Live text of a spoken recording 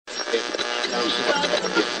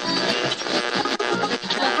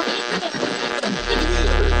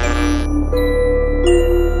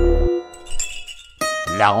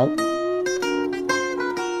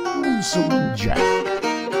Lonesome Jack.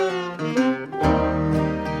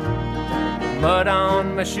 Mud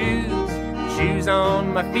on my shoes, shoes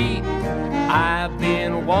on my feet. I've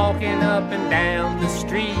been walking up and down the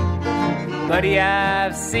street. Buddy,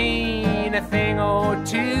 I've seen a thing or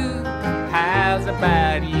two. How's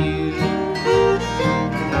about you?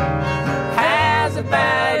 How's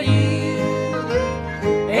about you?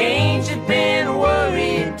 Ain't you been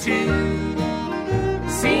worried too?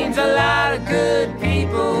 Seems a lot of good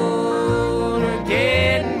people are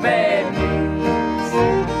getting bad news.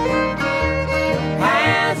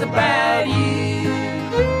 How's about you?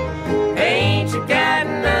 Ain't you got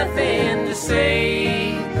nothing to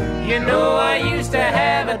say? You know I used to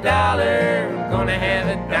have $1, gonna have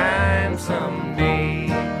a dime someday.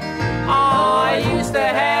 Oh, I used to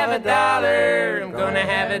have $1, I'm gonna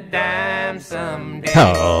have a dime someday.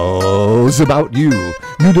 How's about you?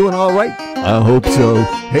 You doing all right? I hope so.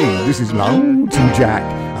 Hey, this is Lonesome Jack.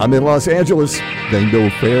 I'm in Los Angeles. They know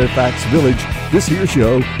Fairfax Village. This here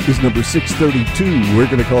show is number 632. We're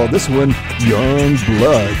gonna call this one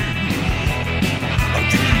YoungBlood.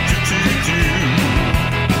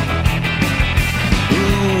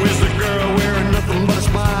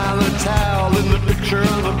 In the picture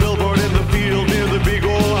on the billboard in the field near the big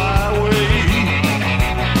old highway.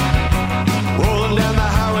 Rolling down the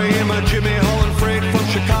highway in my Jimmy hauling freight from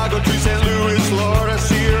Chicago to St. Louis, Lord, I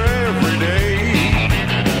see her every day.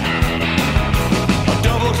 A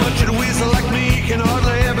double clutching weasel like me can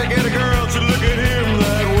hardly ever get a girl to look at him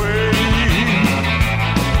that way.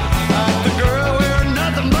 Like the girl wearing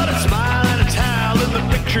nothing but a smile and a towel in the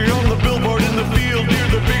picture on the billboard in the field near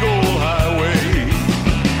the big old highway.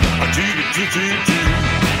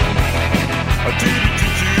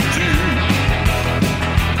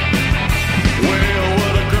 Well,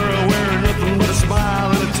 what a girl wearing nothing but a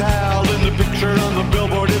smile and a towel in the picture on the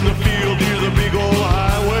billboard in the field near the big old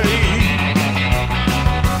highway.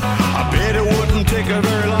 I bet it wouldn't take her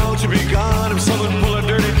very long to be gone if someone pull a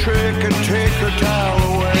dirty trick and take her towel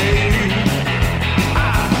away.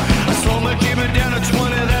 I slow my Jimmy down to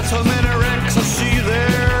 20, that's how many wrecks I see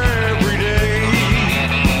there every day.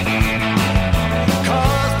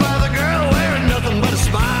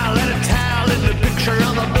 Smile and a towel in the picture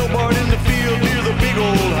on the billboard in the field near the big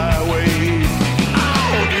old highway.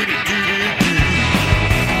 Oh, do-do-do-do-do.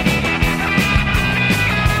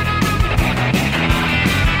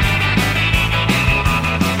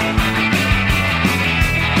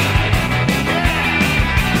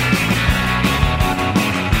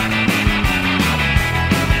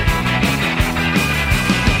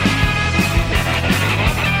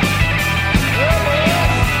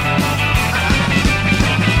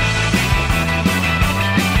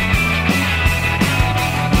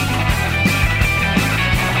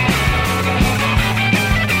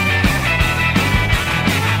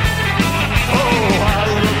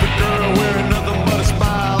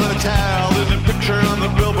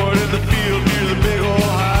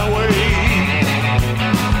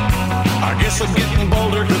 I'm getting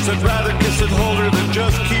bolder, cause I'd rather kiss and hold her than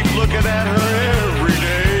just keep looking at her every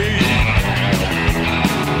day.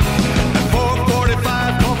 At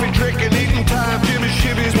 4:45, coffee drinking, eating time, Jimmy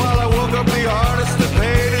shimmies while I woke up the artist that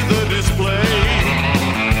painted the display.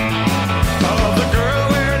 Of the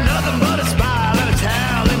girl wearing nothing but a smile and a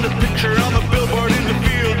towel in the picture on the billboard in the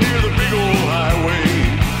field near the big old highway.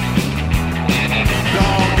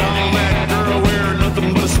 Doggone that girl wearing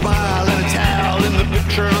nothing but a smile and a towel in the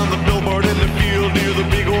picture on the billboard in the field near the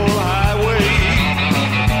big old highway.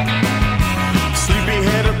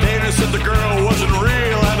 Sleepy-headed painter said the girl wasn't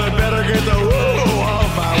real and I'd better get the woo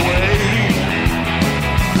off my way.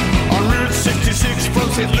 On Route 66 from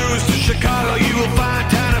St. Louis to Chicago, you will find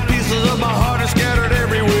tiny pieces of my heart are scattered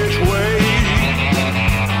every which way.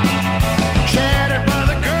 Shattered by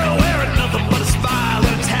the girl wearing nothing but a smile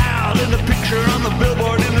and a towel in the picture on the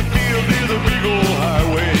billboard in the field near the big old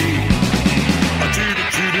highway.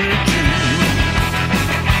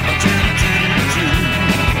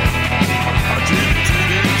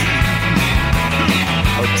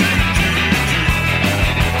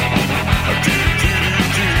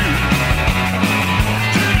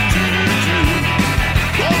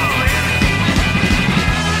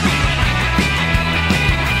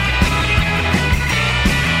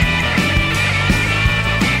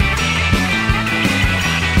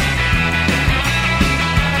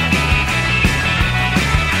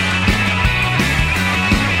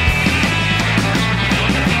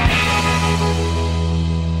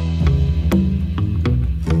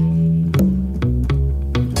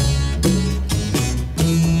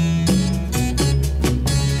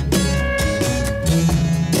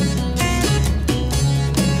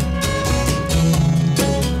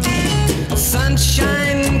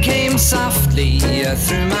 softly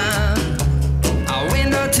through my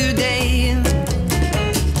window today.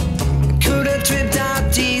 Could have tripped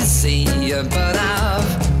out easy, but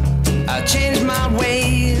I've changed my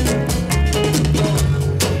way.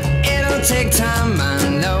 It'll take time, I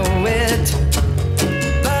know it,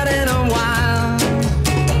 but in a while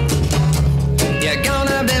you're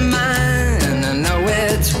gonna be mine, I know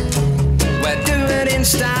it. We'll do it in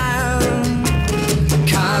style,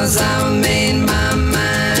 'cause I've made my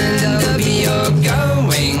mind up, you're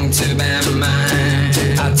going to be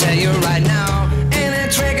mine. I'll tell you right now, ain't a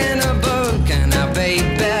trick in a book, and a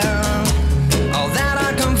baby, all that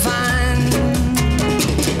I can find.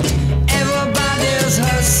 Everybody's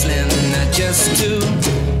hustling just to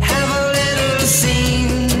have a little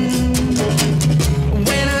scene.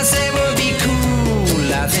 When I say we'll be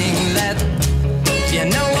cool, I think that you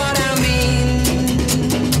know what I mean.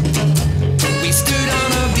 We stood on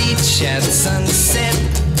a beach at sunset.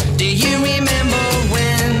 Do you remember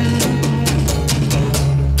when?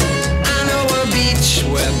 I know a beach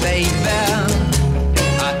where, baby,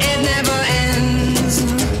 it never ends.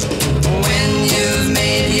 When you've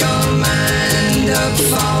made your mind up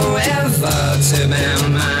forever to be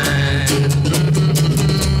mine,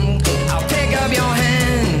 I'll pick up your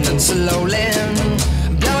hand and slowly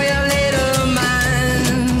blow your little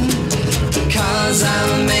mind. 'Cause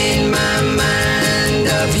I've made my mind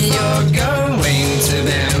up, you're going to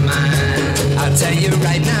be mine. I'll tell you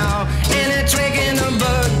right now, ain't a trick in a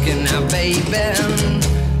book, and now, baby,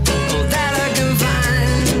 all that I can find.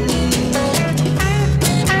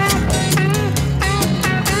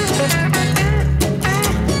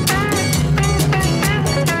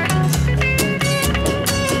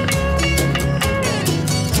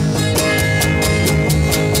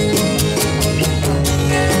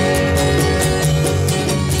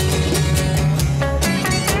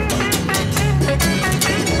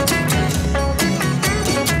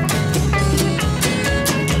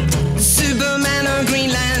 Superman or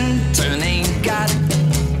Green Lantern ain't got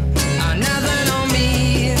nothing on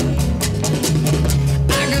me.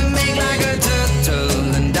 I can make like a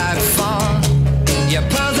turtle and dive for your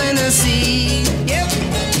pearls in the sea. Yep,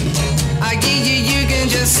 I give you, you can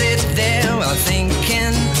just sit there while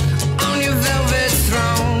thinking on your velvet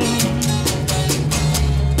throne.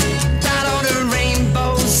 That all the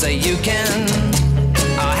rainbows so you can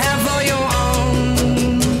have for your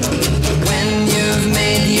own. When you've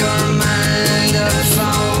made your mind up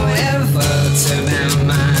forever to be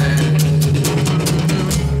mine,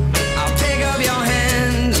 I'll pick up your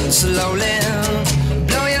hand and slowly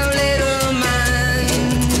blow your little mind.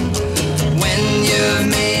 When you've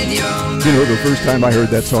made your mind. You know, the first time I heard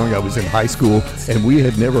that song, I was in high school, and we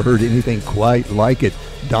had never heard anything quite like it.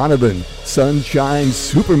 Donovan-Sunshine,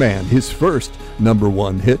 Superman, his first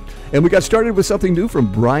 #1 hit. And we got started with something new from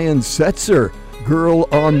Brian Setzer-Girl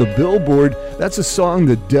on the Billboard. That's a song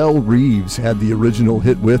that Del Reeves had the original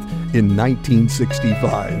hit with in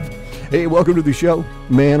 1965. Hey, welcome to the show.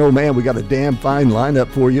 Man, oh man, we got a damn fine lineup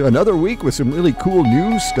for you. Another week with some really cool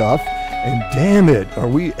new stuff. And damn it, are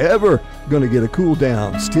we ever going to get a cool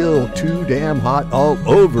down? Still too damn hot all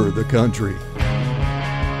over the country.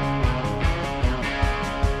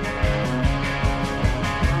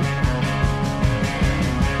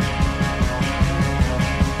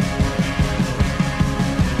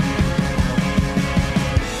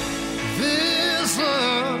 This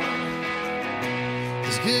love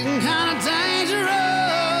is getting kind of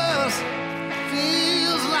dangerous.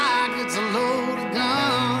 Feels like it's a loaded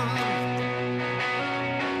gun.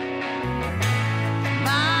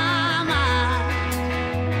 My mind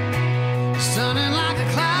is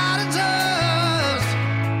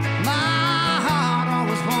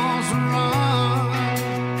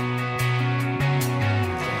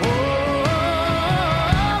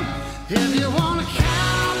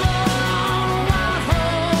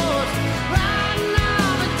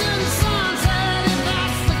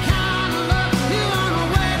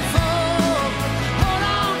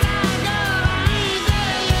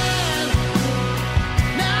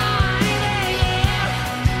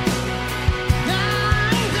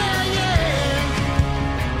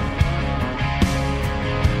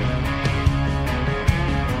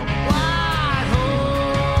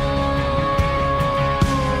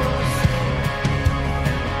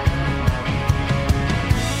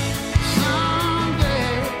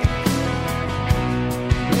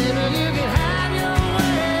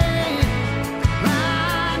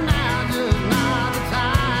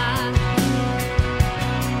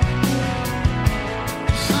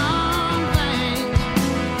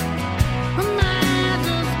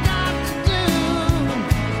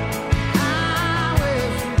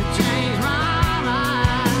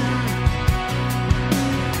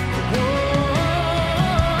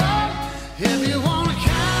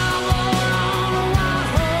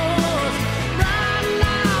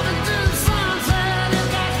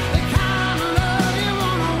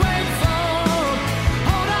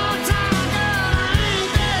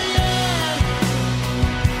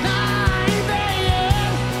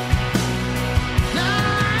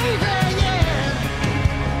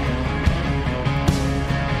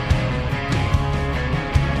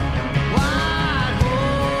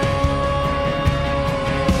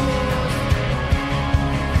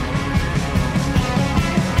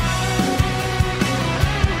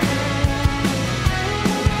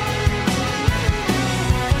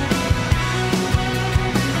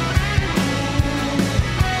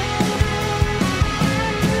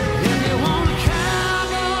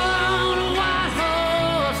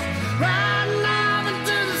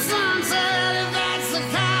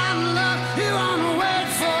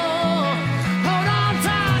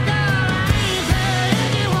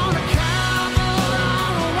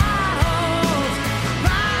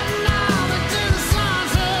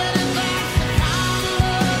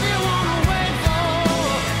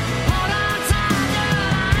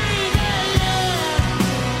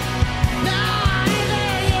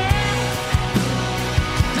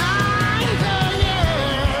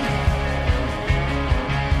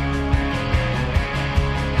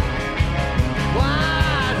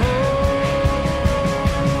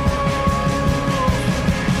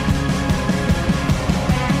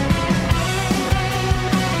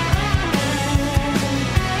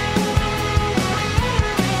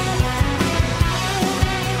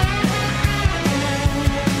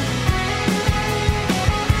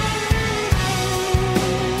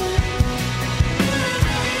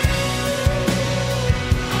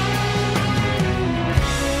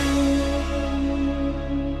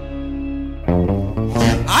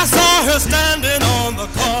her standing on the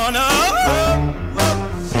corner,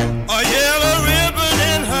 a yellow ribbon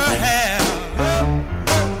in her hair.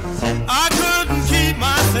 I couldn't keep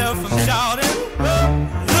myself from shouting,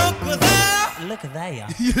 look at there. Look at there.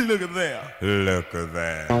 Look at there. Look at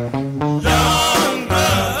there. Young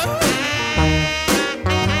blood.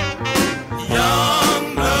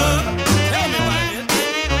 Young blood. Tell me about it.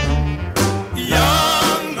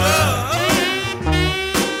 Young blood.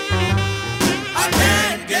 I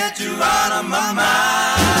can't get you out of my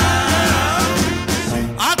mind.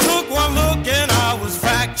 I took one look and I was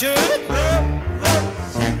fractured.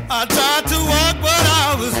 I tried to walk but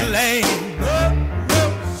I was lame.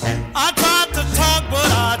 I tried to talk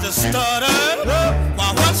but I just stuttered.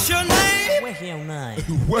 Why, what's your name? What's your name?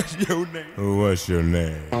 What's your name? What's your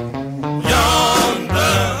name? Young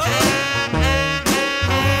blood.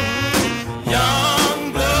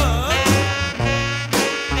 Young blood.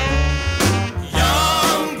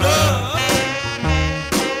 Young blood.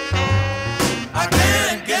 I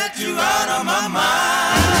can't get you out of my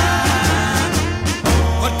mind.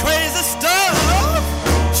 What crazy stuff.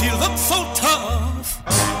 She looked so tough.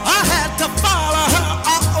 I had to follow her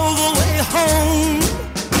all the way home.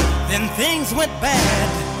 Then things went bad.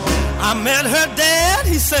 I met her dad.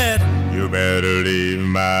 He said, you better leave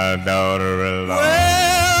my daughter alone.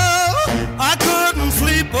 Well, I couldn't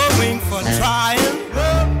sleep a wink for trying.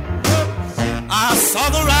 I saw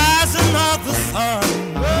the rising of the sun,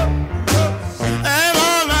 and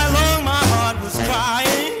all night long my heart was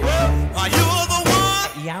crying. Why, you're the one.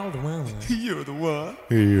 You're the one. You're the one.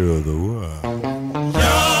 You're the one.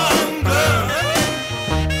 Young blood.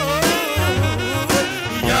 Oh,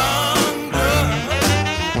 young blood.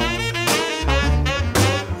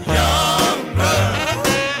 Young blood.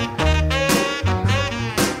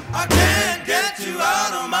 I can't get you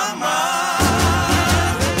out of my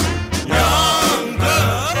mind. Young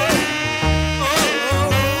blood.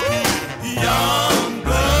 Oh, young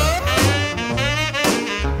blood.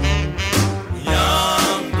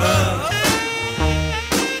 Young blood.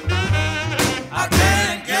 I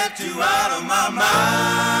can't get you out of my mind.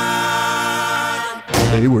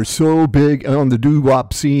 They were so big on the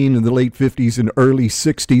doo-wop scene in the late 50s and early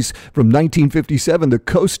 60s. From 1957, the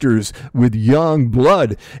Coasters with Young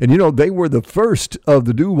Blood. And you know, they were the first of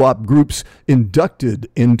the doo-wop groups inducted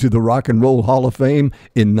into the Rock and Roll Hall of Fame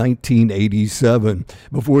in 1987.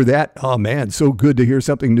 Before that, oh man, so good to hear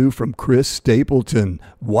something new from Chris Stapleton,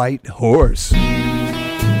 White Horse.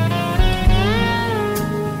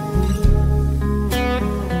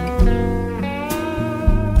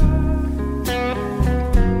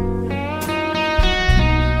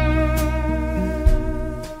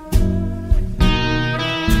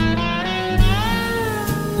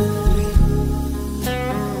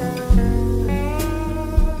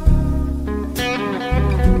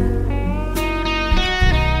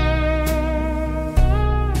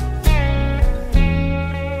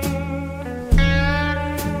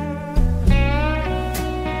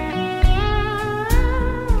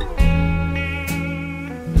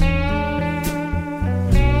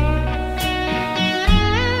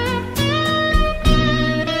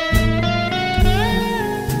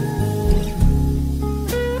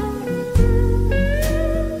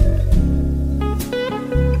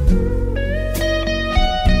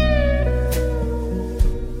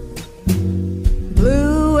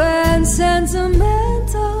 Blue and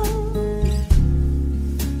sentimental,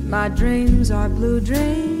 my dreams are blue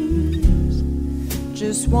dreams,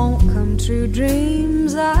 just won't come true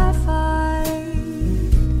dreams I find.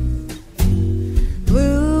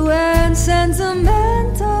 Blue and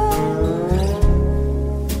sentimental,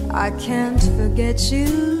 I can't forget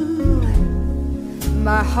you,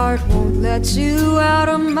 my heart won't let you out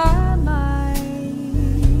of my mind.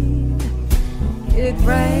 It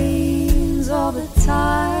rains all the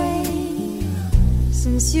time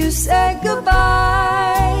since you said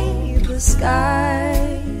goodbye. The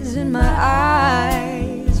skies in my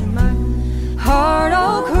eyes and my heart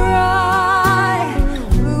all cry.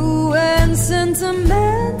 Blue and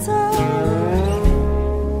sentimental,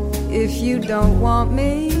 if you don't want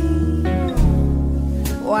me,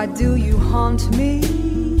 why do you haunt me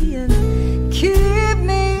and keep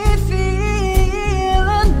me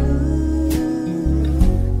feeling blue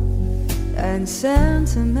and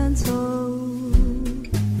sentimental?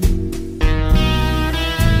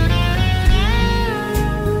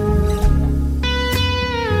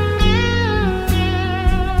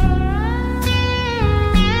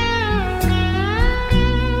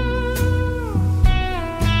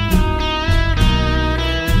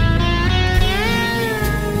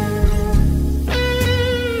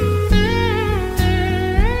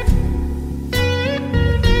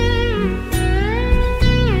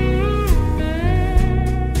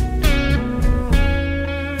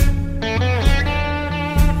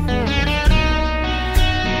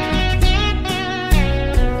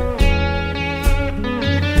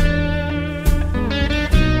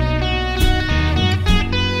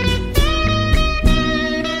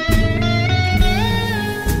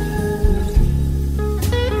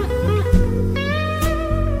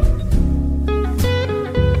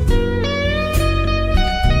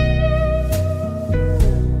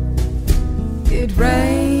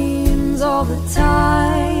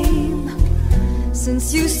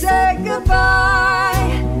 Once you say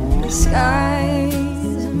goodbye, the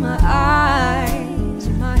skies, my eyes,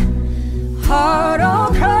 my heart all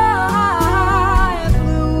cry,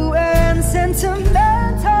 blue and sentimental.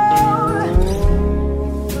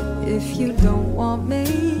 If you don't want me,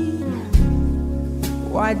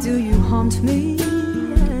 why do you haunt me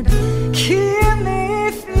and keep me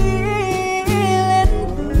feeling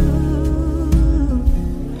blue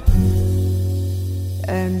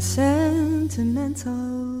and sentimental?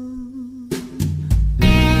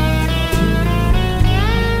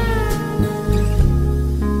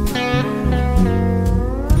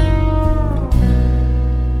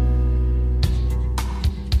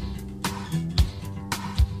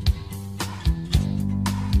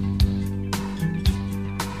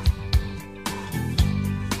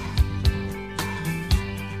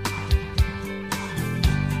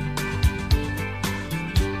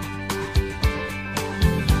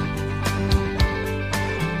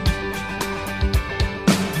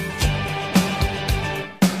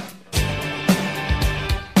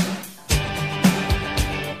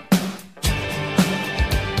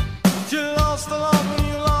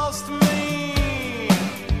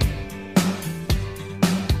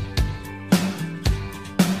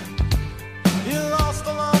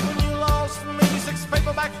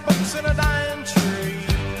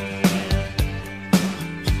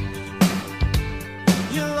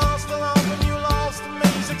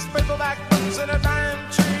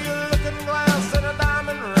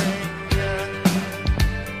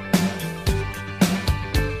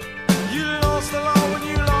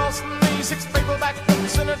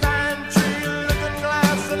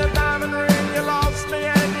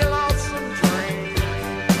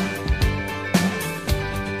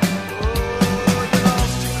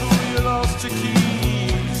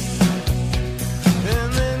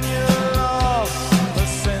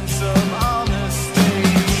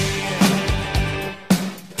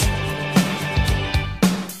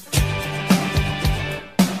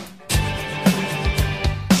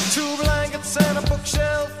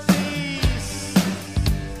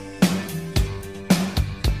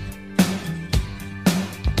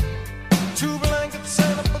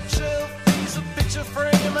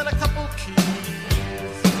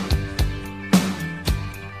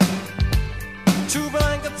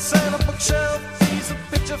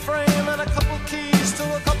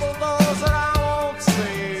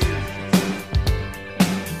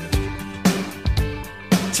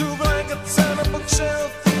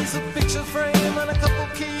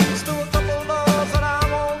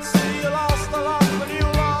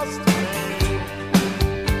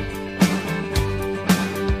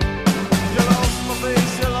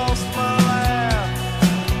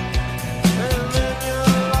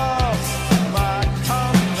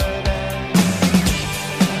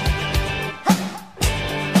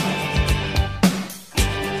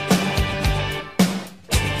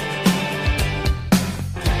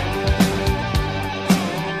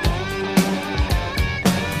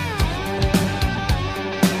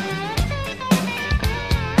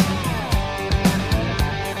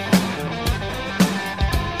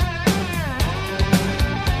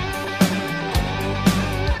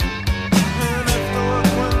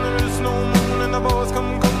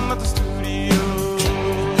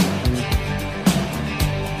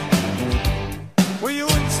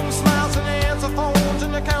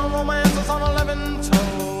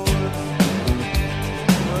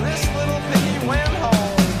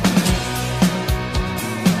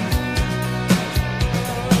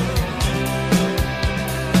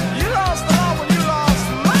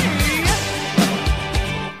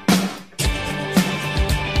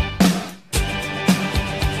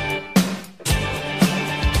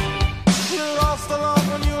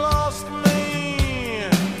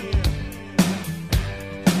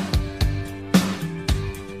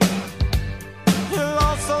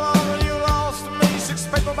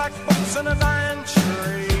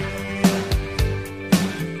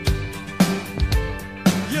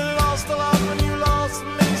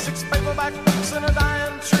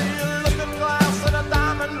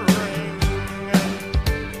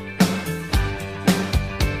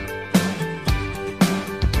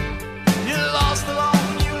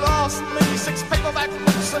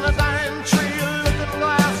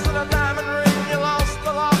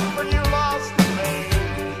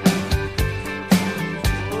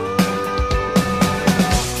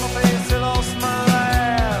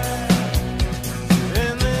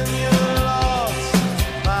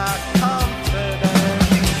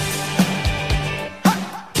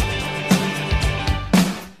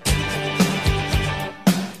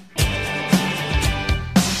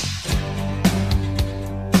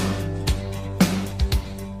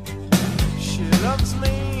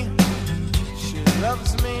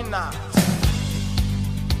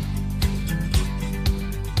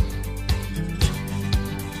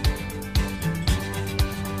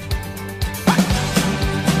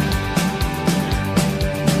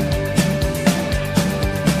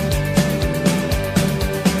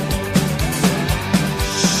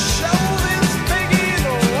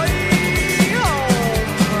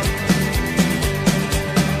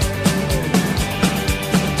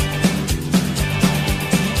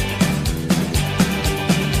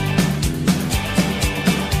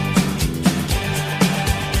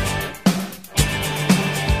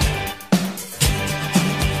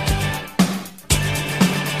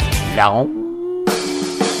 Lonesome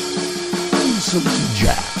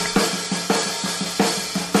Jack.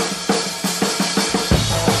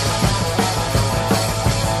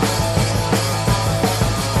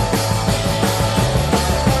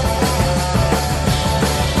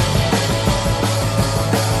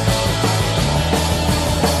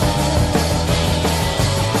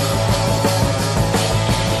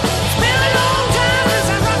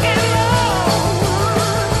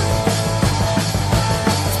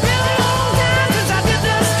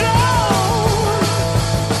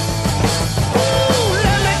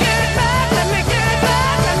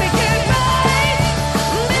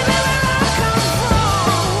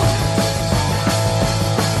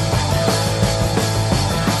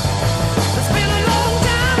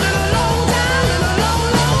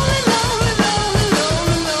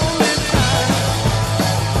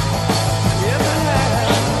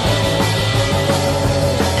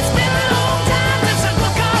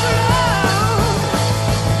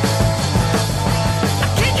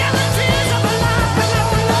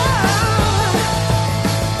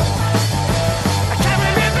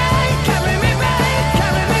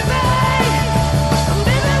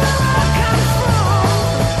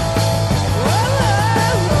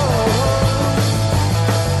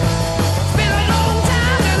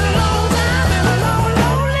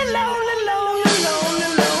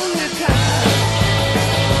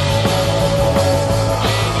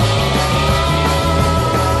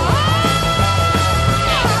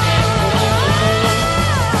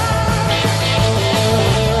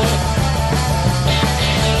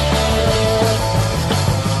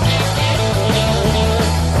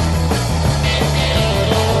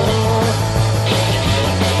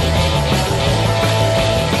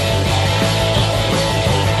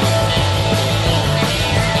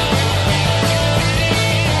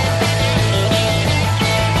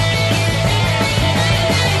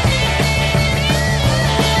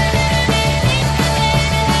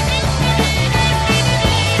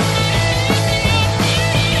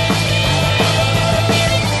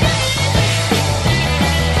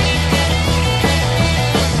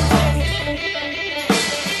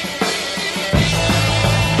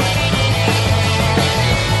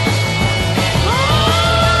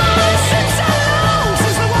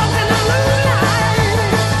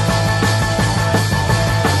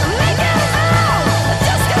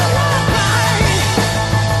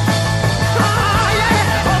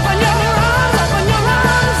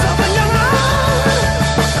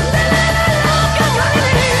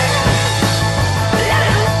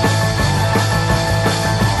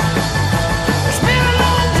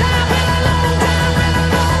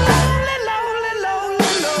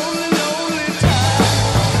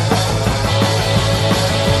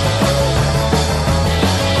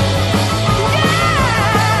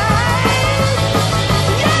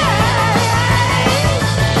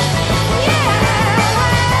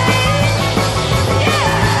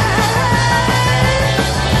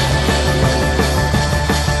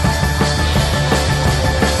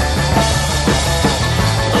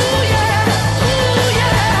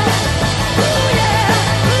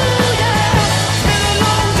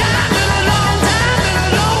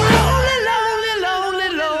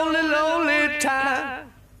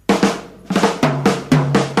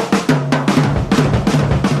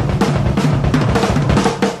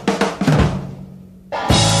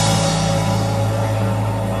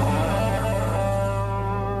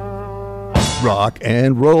 Rock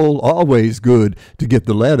and roll, always good to get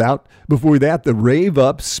the lead out. Before that, the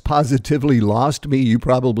Rave-Ups-Positively Lost Me. You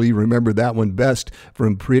probably remember that one best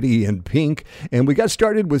from Pretty in Pink. And we got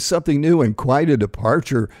started with something new and quite a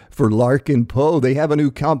departure for Larkin Poe. They have a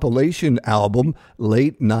new compilation album,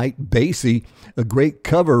 Late Night Basie, a great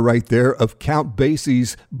cover right there of Count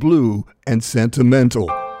Basie's Blue and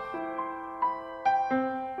Sentimental.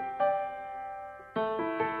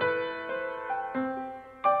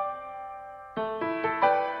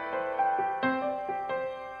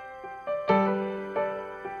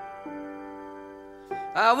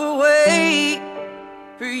 I will wait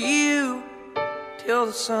for you till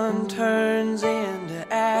the sun turns into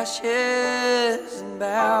ashes and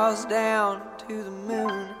bows down to the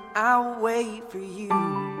moon. I will wait for you.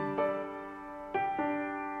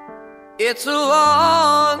 It's a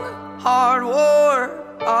long, hard war,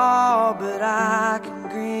 oh, but I can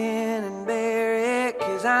grin and bear it,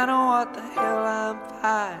 'cause I know what the hell I'm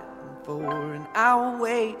fighting for, and I will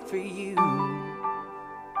wait for you.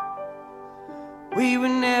 We were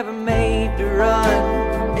never made to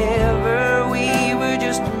run forever. We were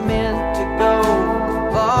just meant to go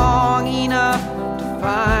long enough to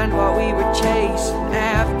find what we were chasing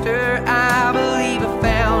after. I believe I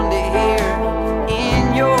found it here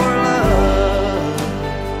in your love.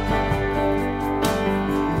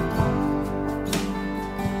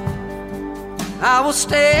 will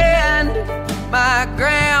stand my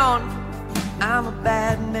ground. I'm a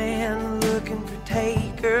bad man looking for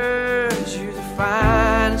takers. You're the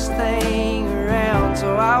finest thing around,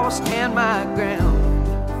 so I will stand my ground.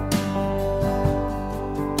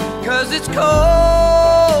 'Cause it's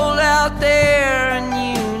cold out there, and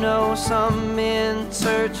you know some men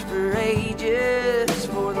search for ages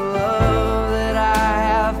for the love that I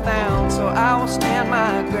have found, so I will stand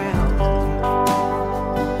my ground.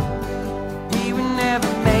 We were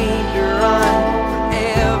never made to run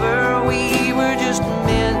forever, we were just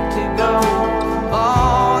meant to go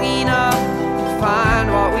long enough to find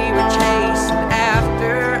what we were chasing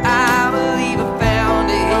after. I believe I found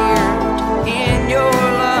it here in your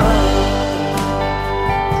love.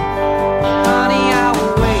 Honey, I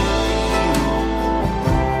will wait for you.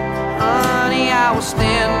 Honey, I will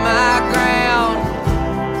stand my ground.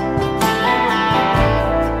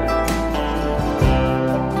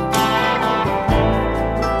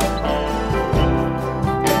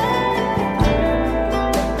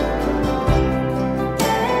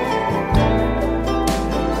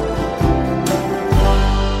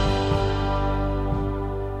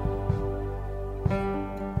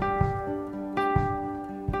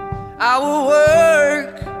 I will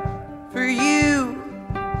work for you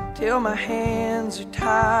till my hands are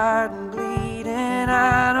tired and bleeding.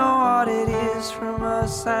 I know what it is from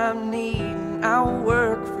us I'm needing. I will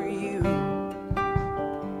work for you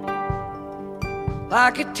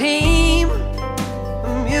like a team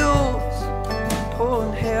of mules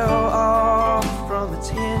pulling hell off from its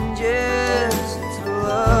hinges. It's the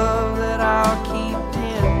love that I'll keep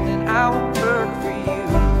tending. I will work for you.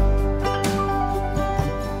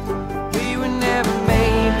 Never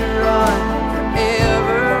made to run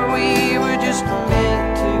forever, we were just meant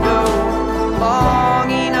to go long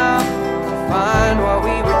enough to find what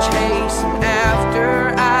we were chasing after.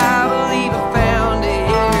 I believe I found it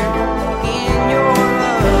here in your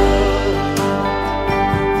love.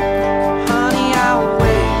 Honey, I will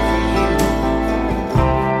wait for you.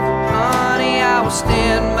 Honey, I will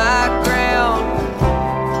stand my ground.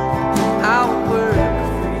 I will work.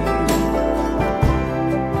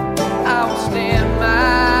 Stand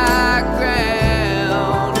my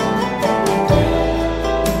ground.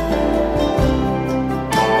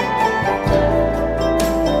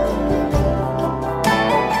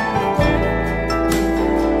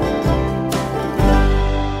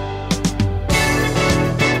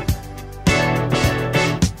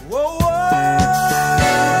 Whoa,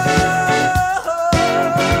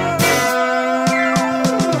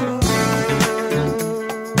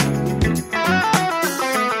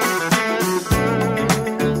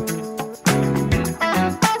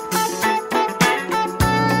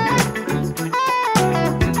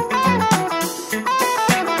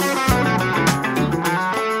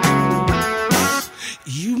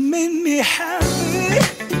 You made me happy.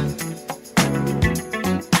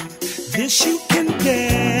 This you can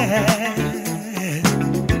get.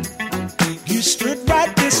 You stood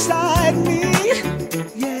right beside me,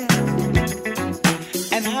 yeah,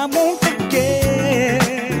 and I won't forget.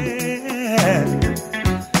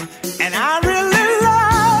 And I really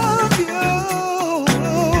love you.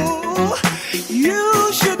 You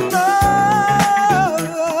should know.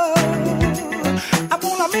 I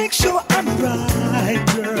wanna make sure I'm right,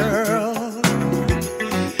 girl,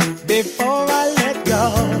 before I let go.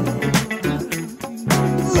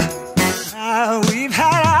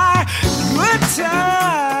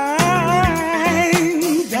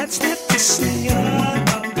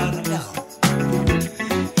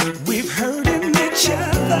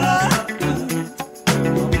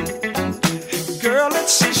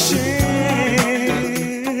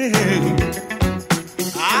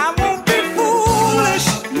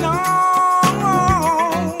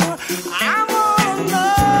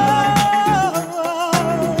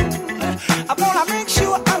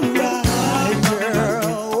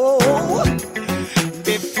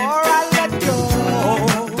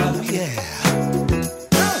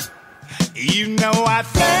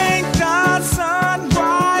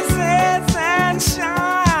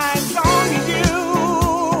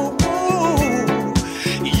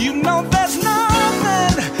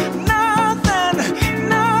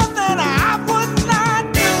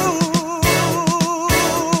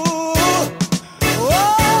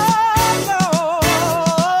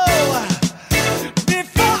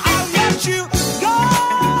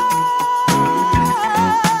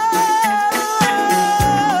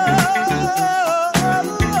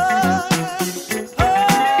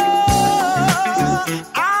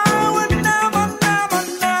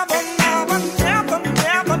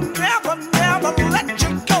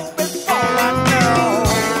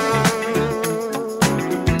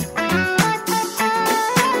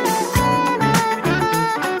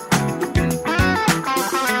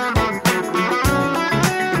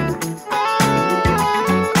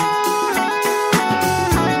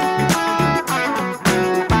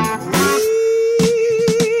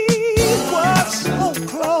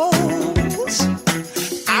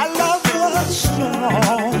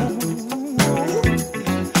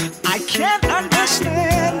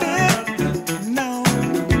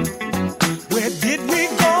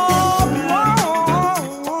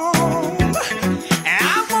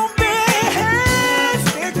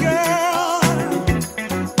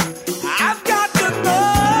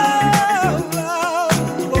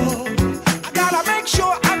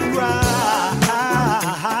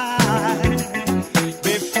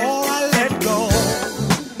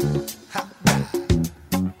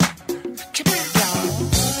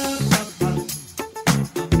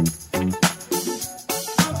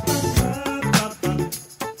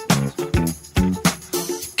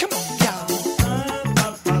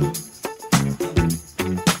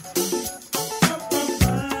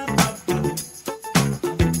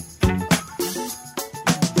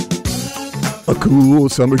 cool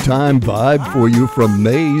summertime vibe for you from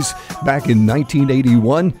Maze back in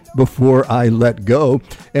 1981, Before I Let Go.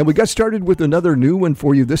 And we got started with another new one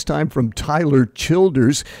for you, this time from Tyler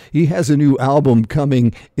Childers. He has a new album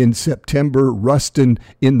coming in September, Rustin'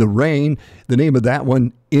 in the Rain. The name of that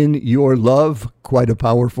one, In Your Love. Quite a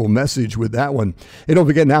powerful message with that one. And don't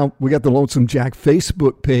forget, now we got the Lonesome Jack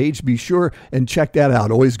Facebook page. Be sure and check that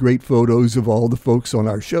out. Always great photos of all the folks on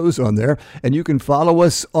our shows on there. And you can follow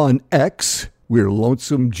us on X. We're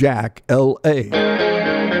Lonesome Jack LA.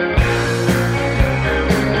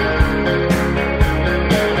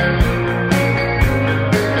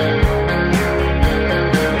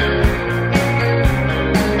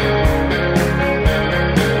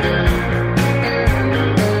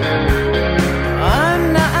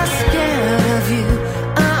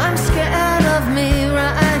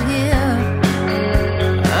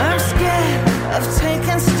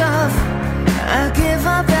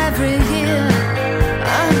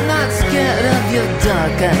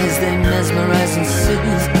 Guys, they mesmerize and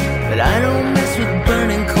soothe, but I don't mess with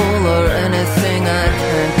burning coal or anything I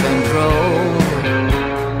can't control.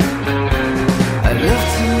 I love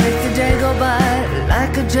to make the day go by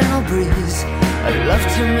like a gentle breeze. I love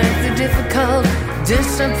to make the difficult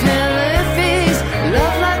disappear with ease.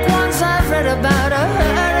 Love like ones I've read about or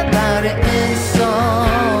heard about it in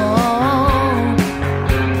song.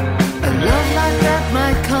 A love like that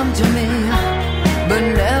might come to me, but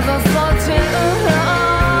never fall too long.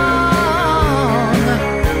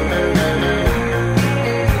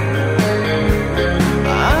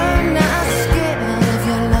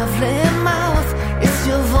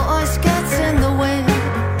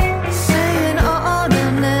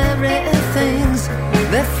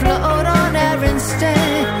 Float on air and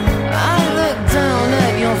stay. I look down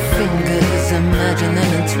at your fingers, imagine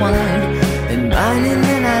them entwined in mine, and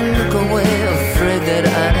then I look away, afraid that I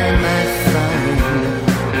might find.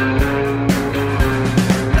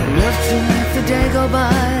 I love to make the day go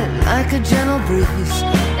by like a gentle breeze. I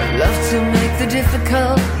love to make the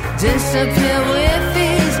difficult disappear with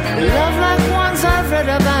ease. Love like ones I've read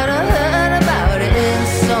about or heard about it in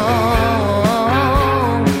song.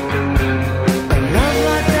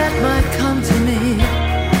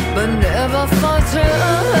 But never for too long.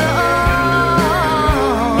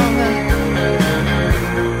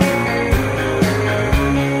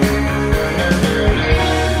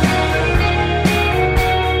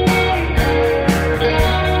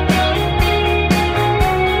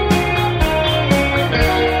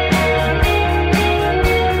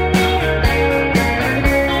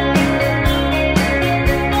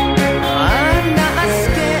 I'm not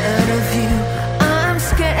scared of you, I'm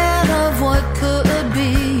scared of what could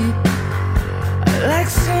be. Like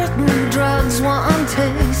certain drugs, one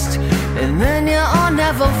taste, and then you're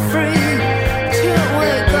never free. To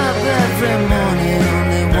wake up every morning,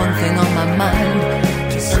 only one thing on my mind,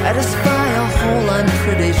 to satisfy a hole I'm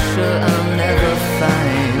pretty sure I'll never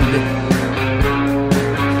find.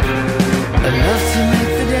 I love to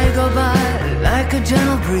make the day go by like a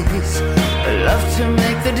gentle breeze. I love to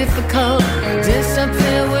make the difficult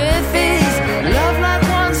disappear with ease. Love like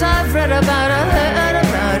ones I've read about or heard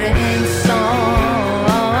about it in song.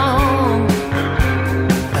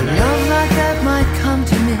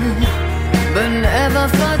 But never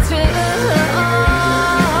for too long.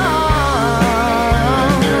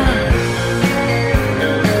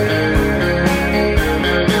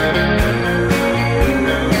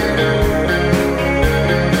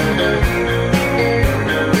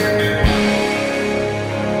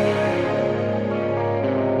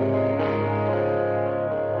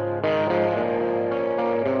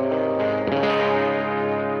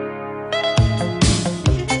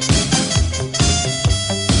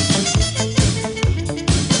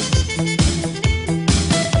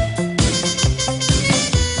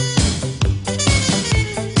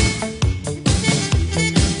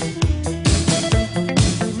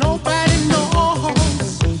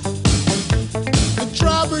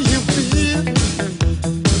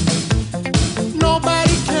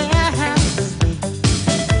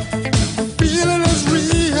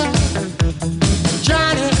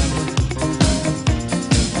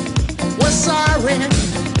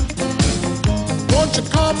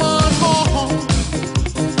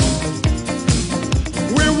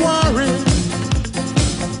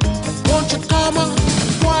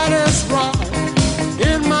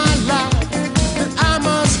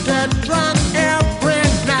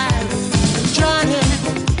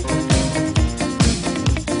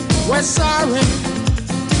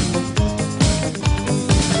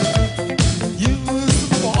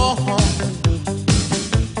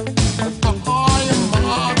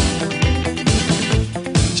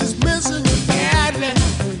 She's missing your dad.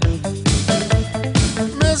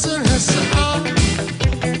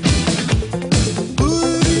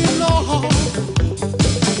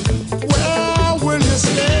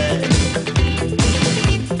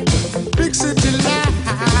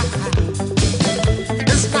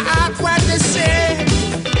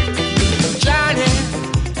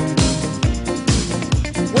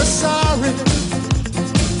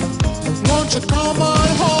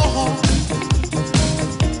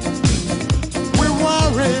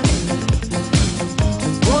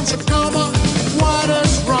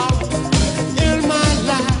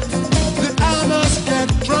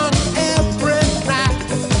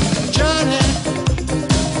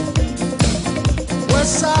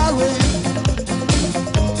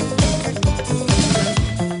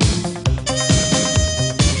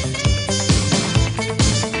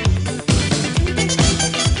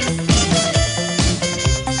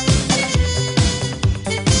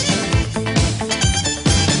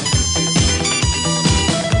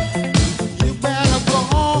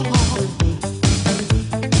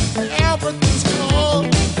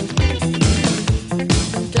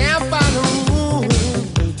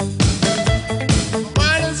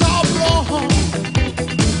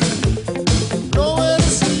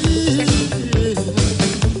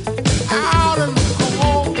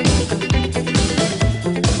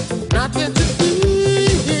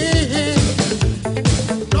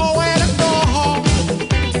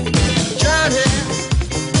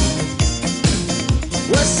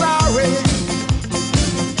 We're sorry.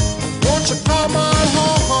 Won't you come on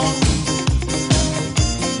home?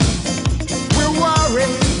 We're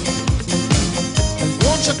worried.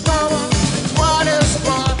 Won't you come on? What is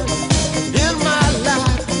wrong in my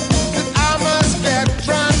life that I must get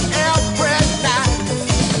drunk every night?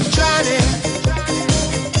 Johnny,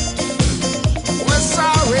 we're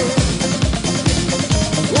sorry.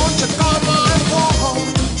 Won't you come on home?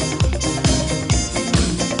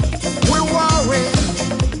 We're worried.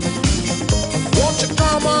 Won't you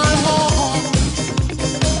come on home?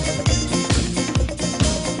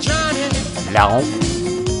 Johnny,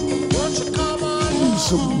 won't you come on home?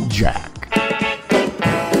 Lonesome Jack.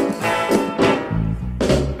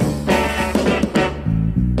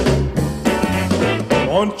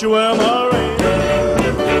 Won't you wear my ring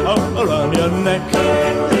up around your neck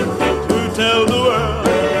to tell the world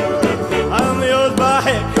I'm yours by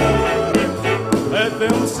heck? Let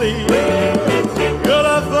them see you're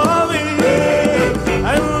love for me,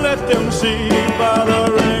 and let them see by the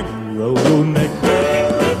ring around your neck.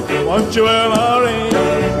 Won't you wear my ring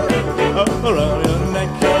up around your neck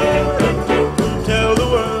to tell the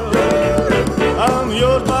world I'm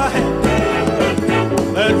yours by heck?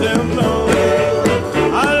 Let them know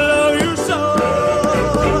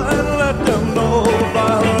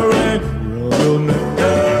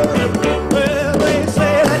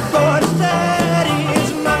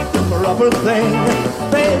thing.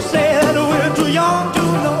 They say that we're too young to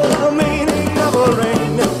know the meaning of a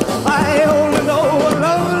ring. I only know I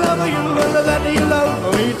love you, and that you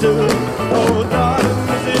love me too. Oh darling,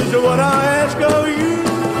 this is what I ask of you.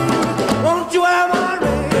 Won't you have my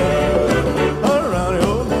ring around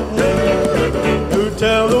your neck to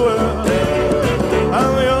tell the world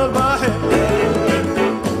I'm yours by head?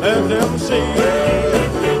 Let them see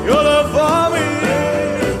your love for me,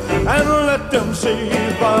 and let them see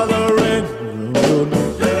by the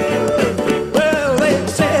well, they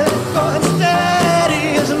say that going steady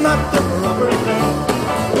is not the rubber thing.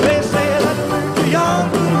 They say that we're too young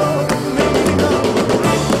to know the meaning of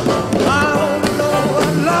it. I only know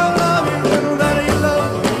I love you, and that you love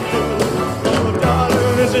me too. Oh,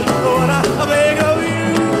 darling, this is what I beg of you.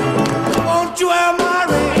 Won't you have my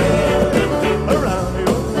ring around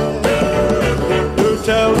your neck to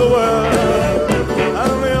tell the world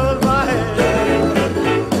I'm yours by head?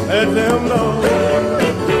 Let them know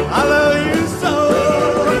I love you so,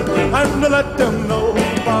 and let them know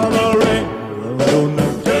by the ring around your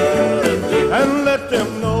neck, and let them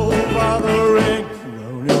know by the ring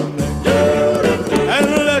around your neck, and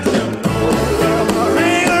let them know by the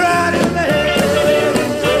ring around your neck.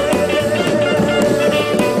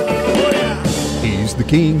 He's the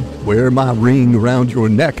king. Wear my ring around your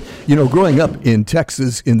neck. You know, growing up in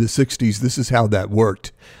Texas in the 60s, this is how that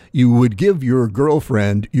worked. You would give your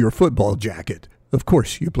girlfriend your football jacket. Of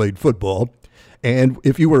course, you played football. And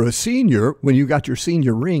if you were a senior, when you got your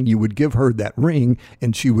senior ring, you would give her that ring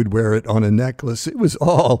and she would wear it on a necklace. It was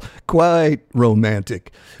all quite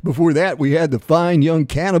romantic. Before that, we had the fine young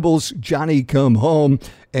Cannibals-Johnny Come Home.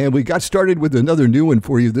 And we got started with another new one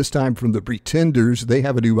for you, this time from the Pretenders. They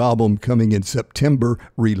have a new album coming in September,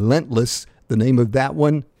 Relentless. The name of that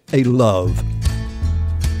one, A Love.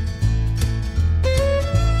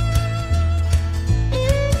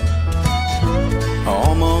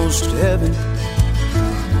 Almost heaven,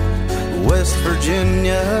 West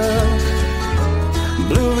Virginia,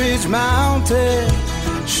 Blue Ridge Mountain,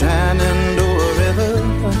 Shenandoah River.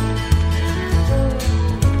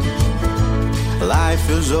 Life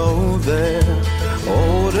is old there,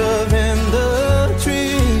 older than the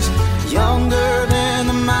trees, younger than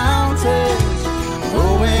the mountains,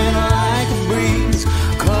 growing like a breeze.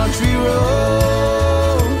 Country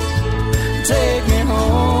roads, take me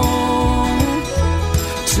home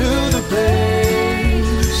to the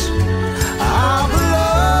place I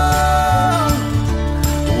belong,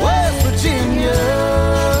 West Virginia,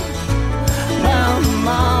 Mountain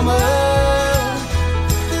Mama,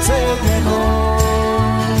 take me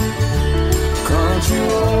home, country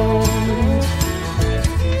road.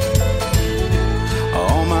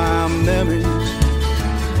 All my memories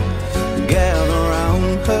gather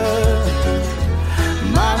around her,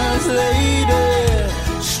 miner's lady,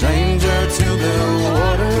 stranger to the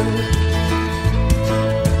water,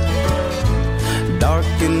 dark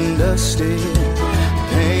and dusty,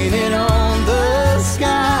 painted on the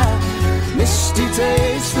sky, misty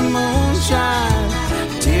taste of moonshine,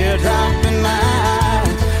 teardrop in my eye.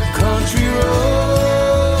 Country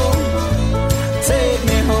road, take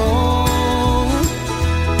me home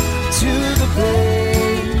to the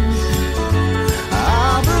place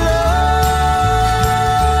I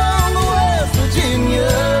belong, West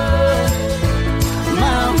Virginia,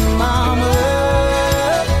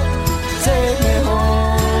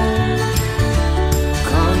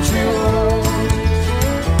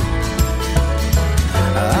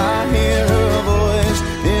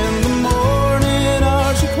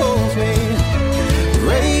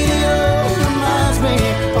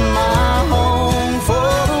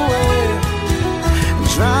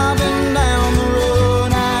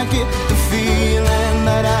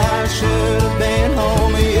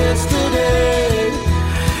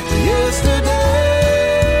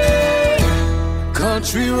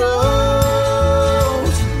 country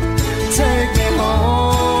roads take me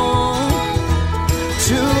home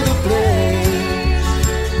to the place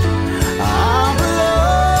I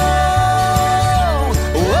belong,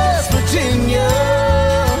 West Virginia.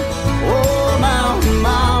 Oh, mountain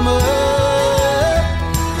mama,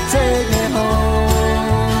 take me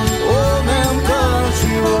home. Oh, them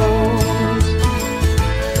country roads,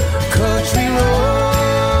 country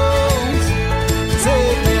roads,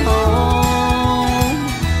 take me home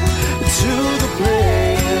to the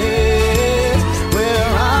place where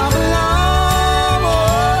I belong. Oh,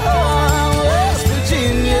 West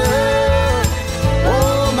Virginia.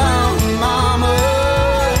 Oh, mountain mama,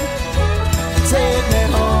 take me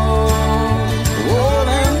home. Oh,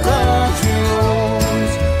 them country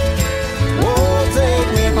roads. Oh, take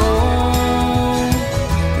me home.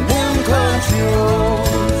 Them country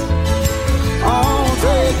roads. Oh,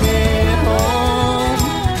 take me home.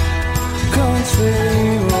 Country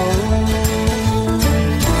roads.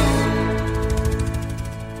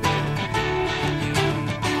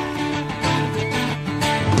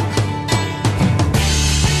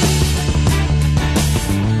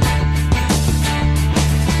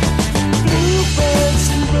 Bluebirds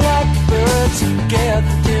and blackbirds are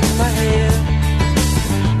gathered in my head.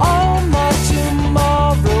 All my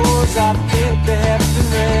tomorrows I feel they have been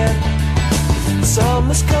read.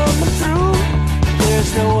 Summer's coming through,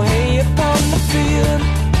 there's no hay upon the field.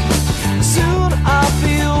 Soon I'll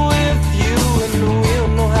be with you and we'll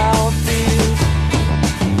know how it feels.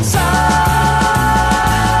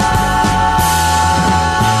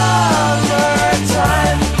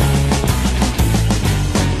 Summertime.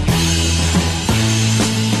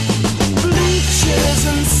 Bleachers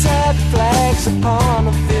and sad flags upon a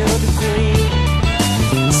field of green.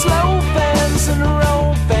 Slow bands and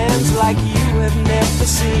roll bands like you have never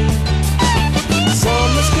seen.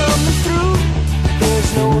 Summer's coming through,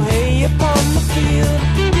 there's no hay upon the field.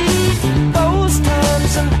 Those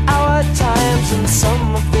times and our times and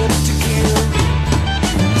some are fit to kill.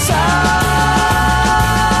 Summertime.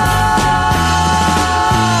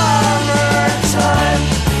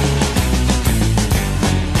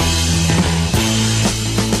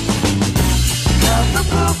 Count the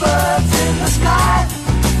bluebirds in the sky,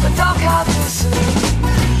 but don't count too soon.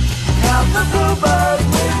 Count the bluebirds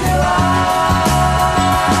with your eyes.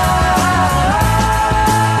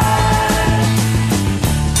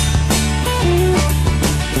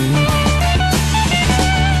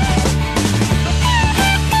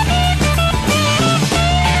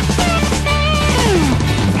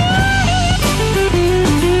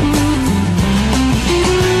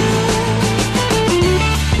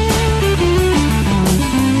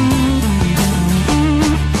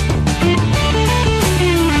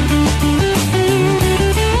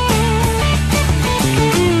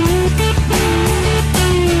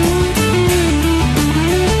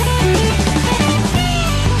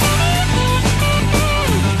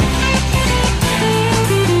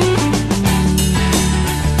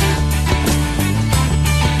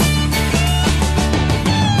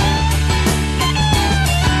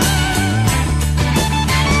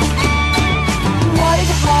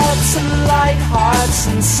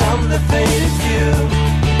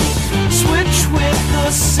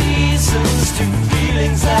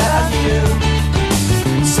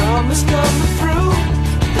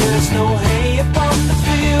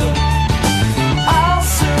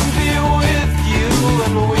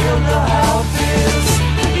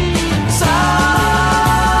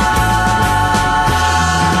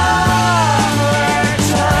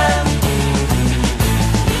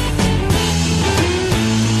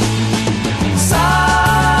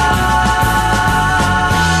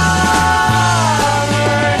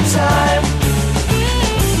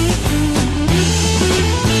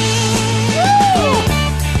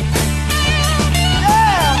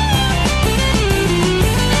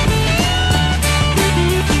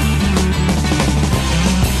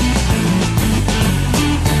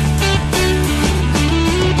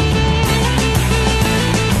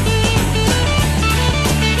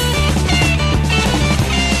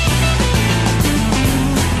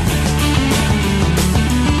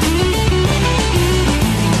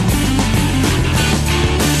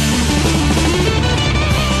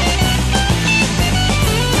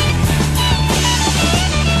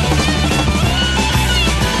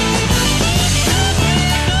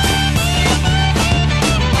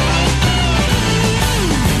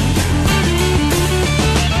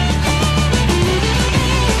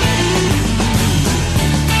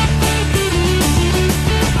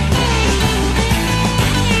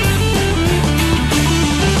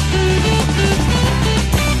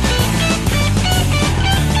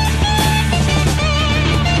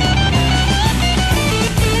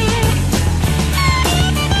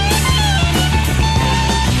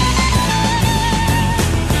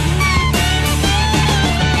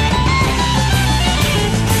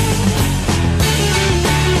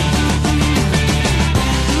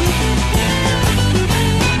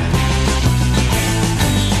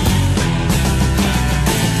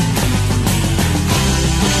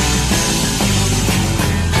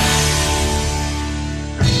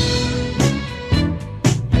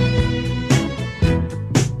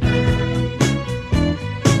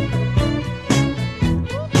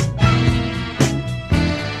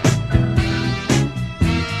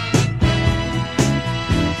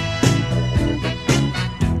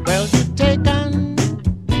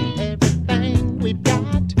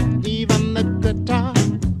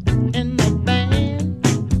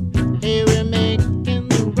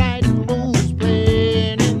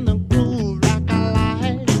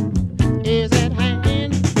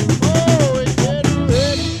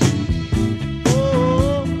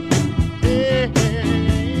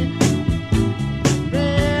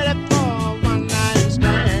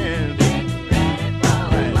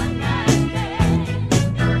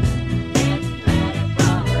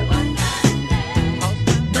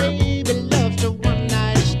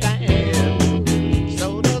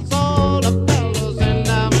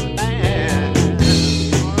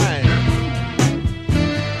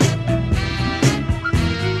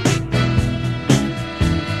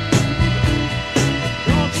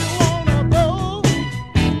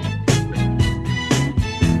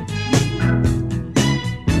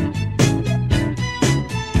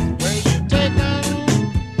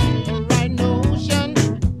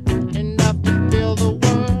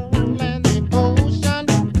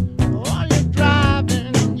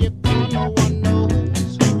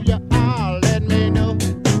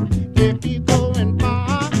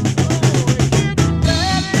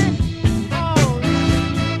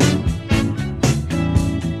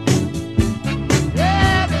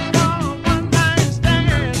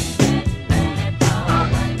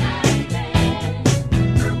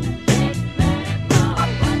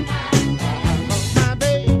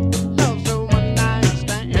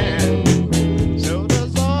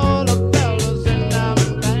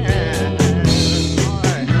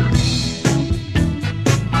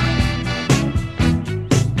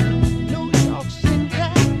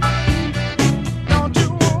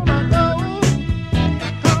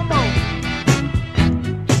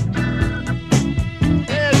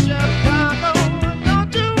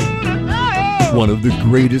 one of the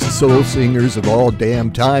greatest soul singers of all damn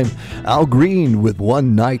time, Al Green with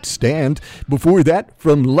One Night Stand. Before that,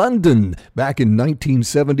 from London, back in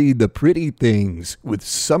 1970, The Pretty Things with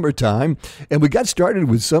Summertime. And we got started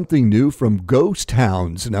with something new from Ghost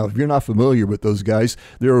Hounds. Now, if you're not familiar with those guys,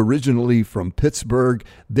 they're originally from Pittsburgh.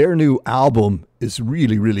 Their new album is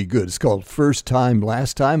really, really good. It's called First Time,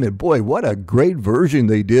 Last Time. And boy, what a great version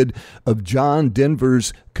they did of John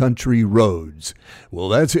Denver's Country Roads. Well,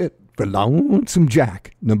 that's it for Lonesome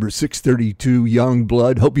Jack, number 632,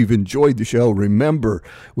 YoungBlood. Hope you've enjoyed the show. Remember,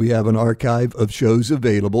 we have an archive of shows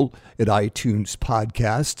available at iTunes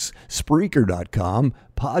Podcasts, Spreaker.com,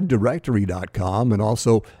 PodDirectory.com, and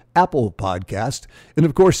also Apple Podcast. And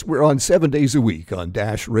of course, we're on 7 days a week on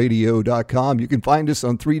dashradio.com. You can find us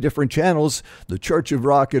on 3 different channels: the Church of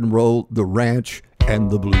Rock and Roll, the Ranch, and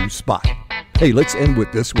the Blue Spot. Hey, let's end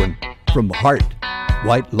with this one from Heart,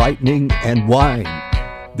 White Lightning and Wine.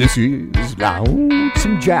 This is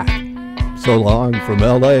Lonesome Jack. So long from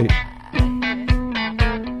L.A.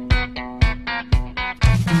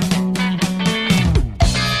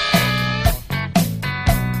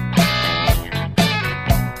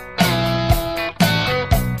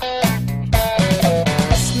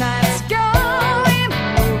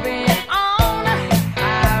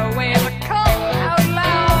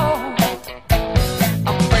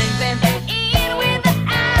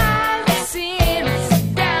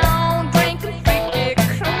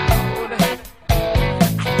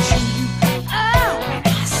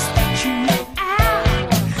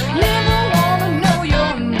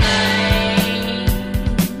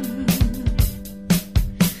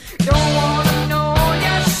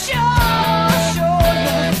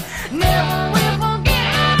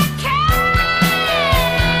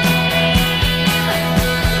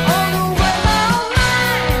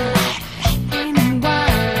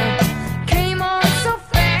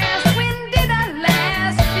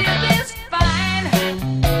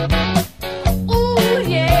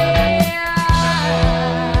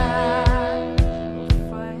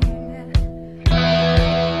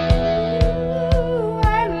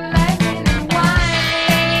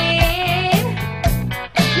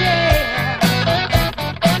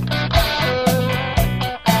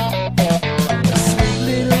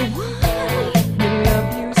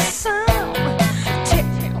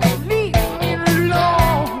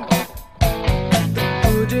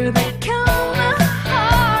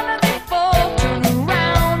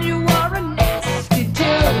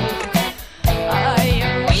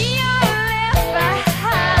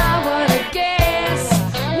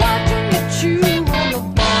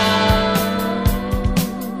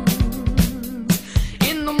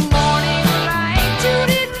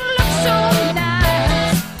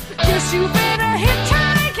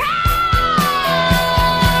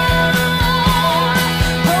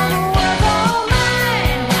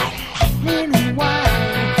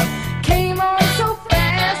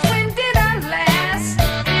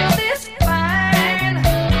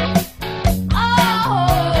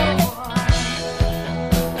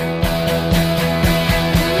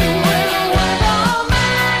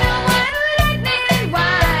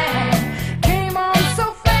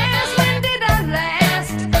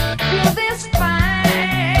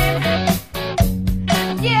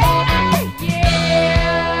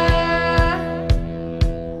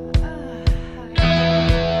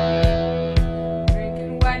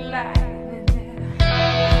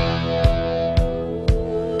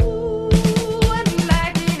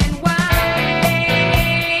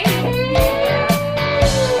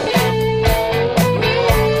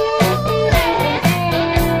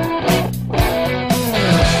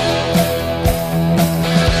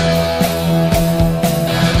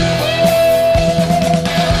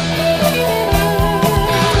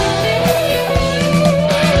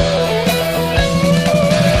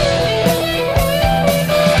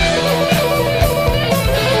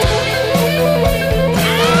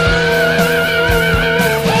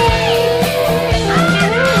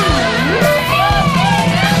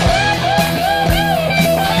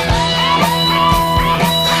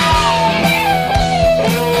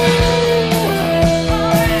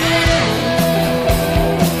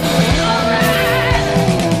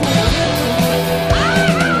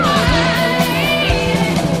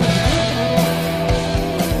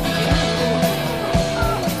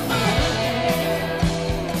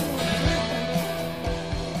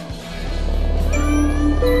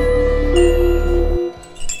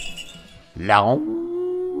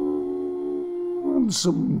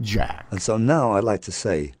 Lonesome Jack. And so now I'd like to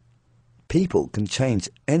say, people can change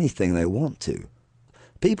anything they want to.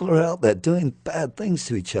 People are out there doing bad things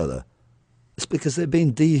to each other. It's because they're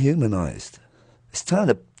being dehumanized. It's time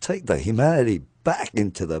to take the humanity back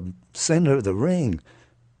into the center of the ring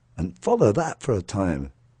and follow that for a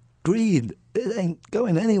time. Greed, it ain't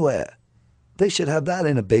going anywhere. They should have that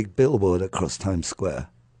in a big billboard across Times Square.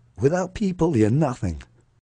 Without people, you're nothing.